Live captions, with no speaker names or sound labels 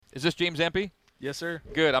Is this James Empey? Yes, sir.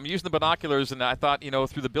 Good. I'm using the binoculars, and I thought,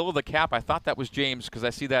 through the bill of the cap, I thought that was James because I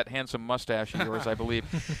see that handsome mustache of yours, I believe.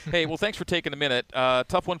 Hey, well, thanks for taking a minute.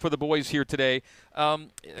 Tough one for the boys here today.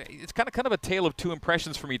 It's kind of a tale of two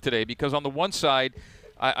impressions for me today because on the one side,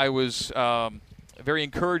 I was very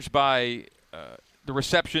encouraged by the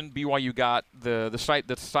reception BYU got,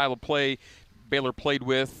 the style of play Baylor played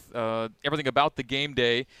with, everything about the game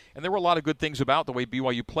day, and there were a lot of good things about the way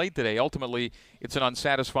BYU played today. Ultimately, it's an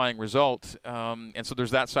unsatisfying result, and so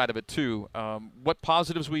there's that side of it too. What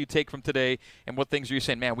positives will you take from today, and what things are you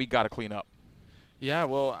saying, man, we got to clean up? Yeah,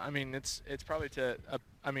 well, I mean, it's probably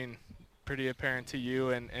pretty apparent to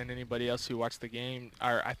you and anybody else who watched the game.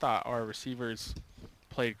 I thought our receivers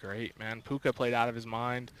played great, man. Puka played out of his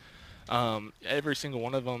mind. Every single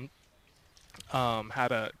one of them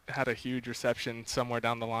had a huge reception somewhere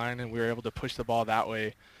down the line, and we were able to push the ball that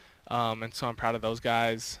way. And so I'm proud of those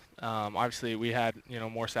guys. Obviously, we had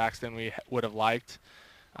more sacks than we would have liked,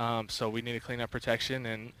 so we need to clean up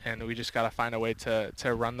protection, and we just got to find a way to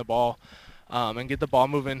run the ball and get the ball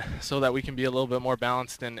moving so that we can be a little bit more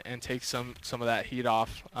balanced and take some of that heat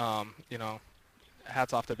off.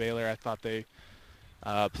 Hats off to Baylor. I thought they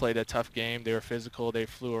played a tough game. They were physical. They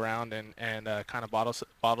flew around and kind of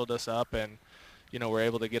bottled us up, and were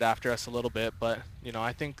able to get after us a little bit. But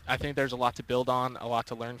I think there's a lot to build on, a lot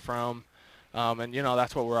to learn from, and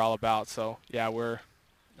that's what we're all about. So yeah, you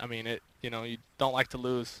don't like to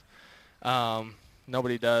lose.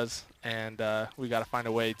 Nobody does, and we got to find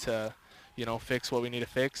a way to fix what we need to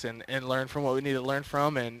fix and learn from what we need to learn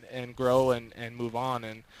from and grow and move on.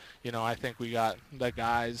 And I think we got the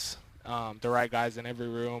guys. The right guys in every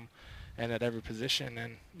room and at every position,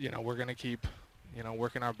 and we're going to keep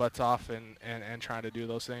working our butts off and trying to do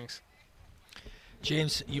those things.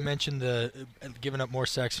 James, you mentioned the giving up more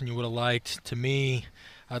sacks than you would have liked. To me,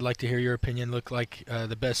 I'd like to hear your opinion. Looked like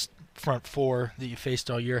the best front four that you faced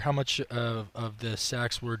all year. How much of the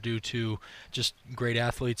sacks were due to just great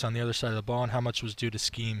athletes on the other side of the ball, and how much was due to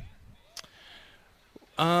scheme?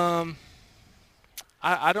 I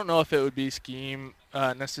don't know if it would be scheme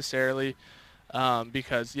necessarily,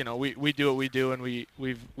 because we do what we do, and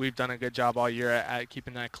we've done a good job all year at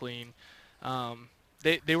keeping that clean.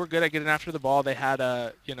 They were good at getting after the ball. They had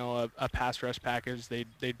a pass rush package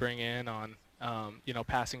they'd bring in on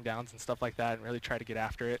passing downs and stuff like that, and really try to get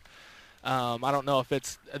after it. I don't know if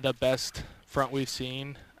it's the best front we've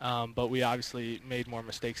seen, but we obviously made more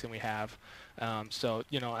mistakes than we have. So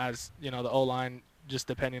as the O-line, just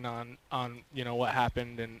depending on what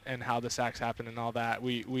happened and how the sacks happened and all that,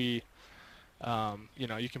 we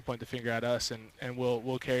you can point the finger at us, and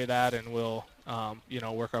we'll carry that, and we'll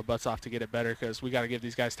work our butts off to get it better, because we got to give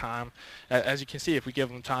these guys time. As you can see, if we give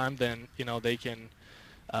them time, then they can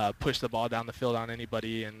push the ball down the field on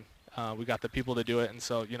anybody, and we got the people to do it. And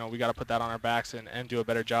so we got to put that on our backs and do a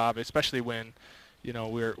better job, especially when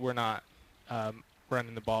we're not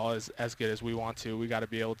running the ball as good as we want to. We got to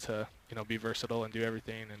be able to be versatile and do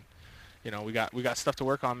everything, and we got stuff to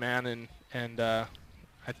work on, man, and I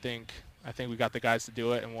think we got the guys to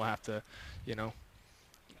do it, and we'll have to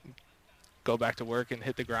go back to work and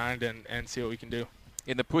hit the grind and see what we can do.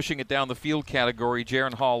 In the pushing it down the field category,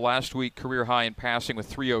 Jaron Hall last week career high in passing with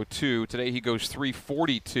 302. Today he goes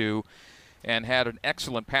 342 and had an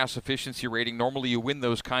excellent pass efficiency rating. Normally you win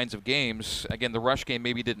those kinds of games. Again, the rush game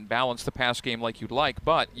maybe didn't balance the pass game like you'd like,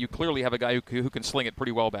 but you clearly have a guy who can sling it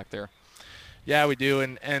pretty well back there. Yeah, we do,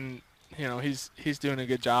 and he's doing a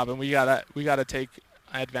good job, and we gotta take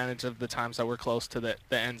advantage of the times that we're close to the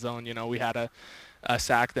end zone. We had a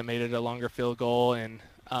sack that made it a longer field goal, and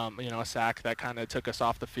a sack that kind of took us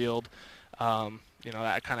off the field.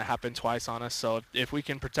 That kind of happened twice on us. So if we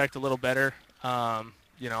can protect a little better, I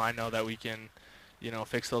know that we can,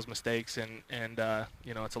 fix those mistakes, and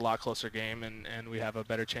it's a lot closer game, and we have a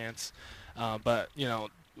better chance. But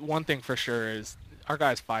one thing for sure is our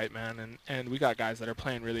guys fight, man, and we got guys that are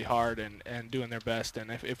playing really hard and doing their best. And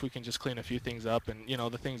if we can just clean a few things up, and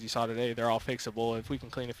the things you saw today, they're all fixable. If we can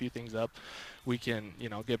clean a few things up, we can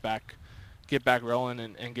get back rolling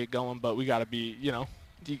and get going. But we got to be, you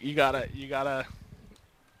gotta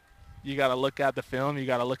look at the film. You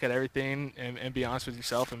got to look at everything and be honest with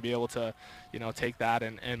yourself and be able to, take that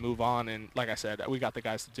and move on. And like I said, we got the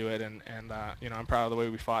guys to do it. And I'm proud of the way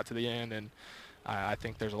we fought to the end. And I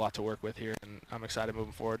think there's a lot to work with here, and I'm excited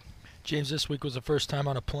moving forward. James, this week was the first time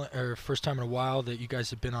first time in a while that you guys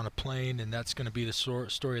have been on a plane, and that's going to be the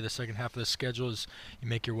story of the second half of the schedule as you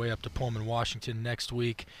make your way up to Pullman, Washington next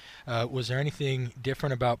week. Was there anything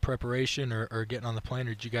different about preparation or getting on the plane,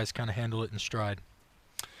 or did you guys kind of handle it in stride?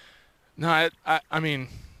 No, I mean,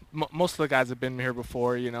 most of the guys have been here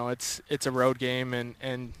before. You know, it's a road game,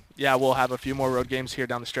 and yeah, we'll have a few more road games here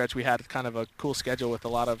down the stretch. We had kind of a cool schedule with a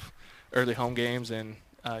lot of early home games, and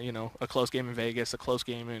you know, a close game in Vegas, a close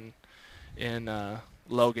game in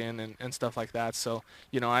Logan, and stuff like that. So,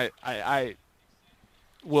 you know,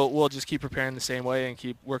 we'll just keep preparing the same way and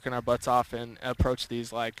keep working our butts off and approach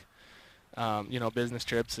these like you know, business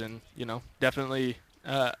trips, and you know, definitely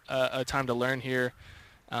a time to learn here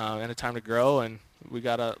and a time to grow, and we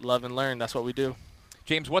gotta love and learn. That's what we do.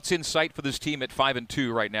 James, what's in sight for this team at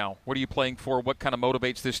 5-2 right now? What are you playing for? What kind of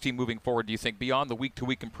motivates this team moving forward, do you think, beyond the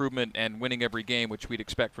week-to-week improvement and winning every game, which we'd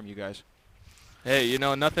expect from you guys? Hey, you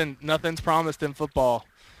know, nothing's promised in football,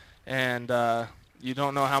 and you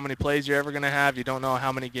don't know how many plays you're ever going to have. You don't know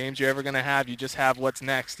how many games you're ever going to have. You just have what's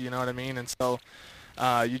next, you know what I mean? And so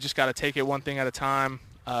you just got to take it one thing at a time,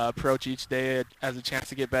 approach each day as a chance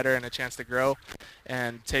to get better and a chance to grow,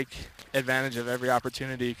 and take advantage of every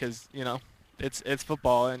opportunity, because, you know, it's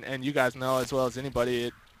football, and you guys know as well as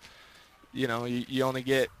anybody, you know, you only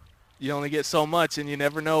get so much, and you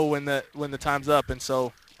never know when the time's up. And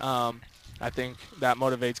so I think that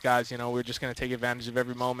motivates guys. You know, we're just going to take advantage of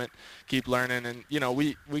every moment, keep learning, and, you know,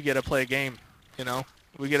 we get to play a game, you know.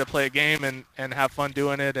 We get to play a game and have fun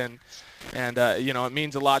doing it, and you know, it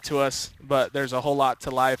means a lot to us, but there's a whole lot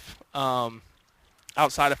to life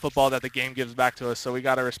outside of football that the game gives back to us. So we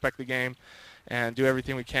got to respect the game and do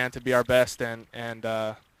everything we can to be our best, and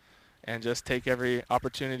just take every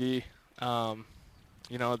opportunity,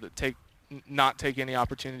 you know, not take any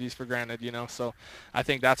opportunities for granted, you know. So I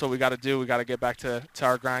think that's what we got to do. We got to get back to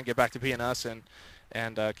our grind, get back to being us,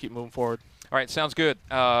 and keep moving forward. All right, sounds good.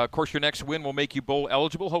 Of course, your next win will make you bowl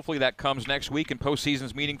eligible. Hopefully that comes next week, and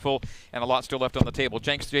postseason's meaningful, and a lot still left on the table.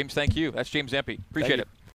 James, thank you. That's James Empey. Appreciate it.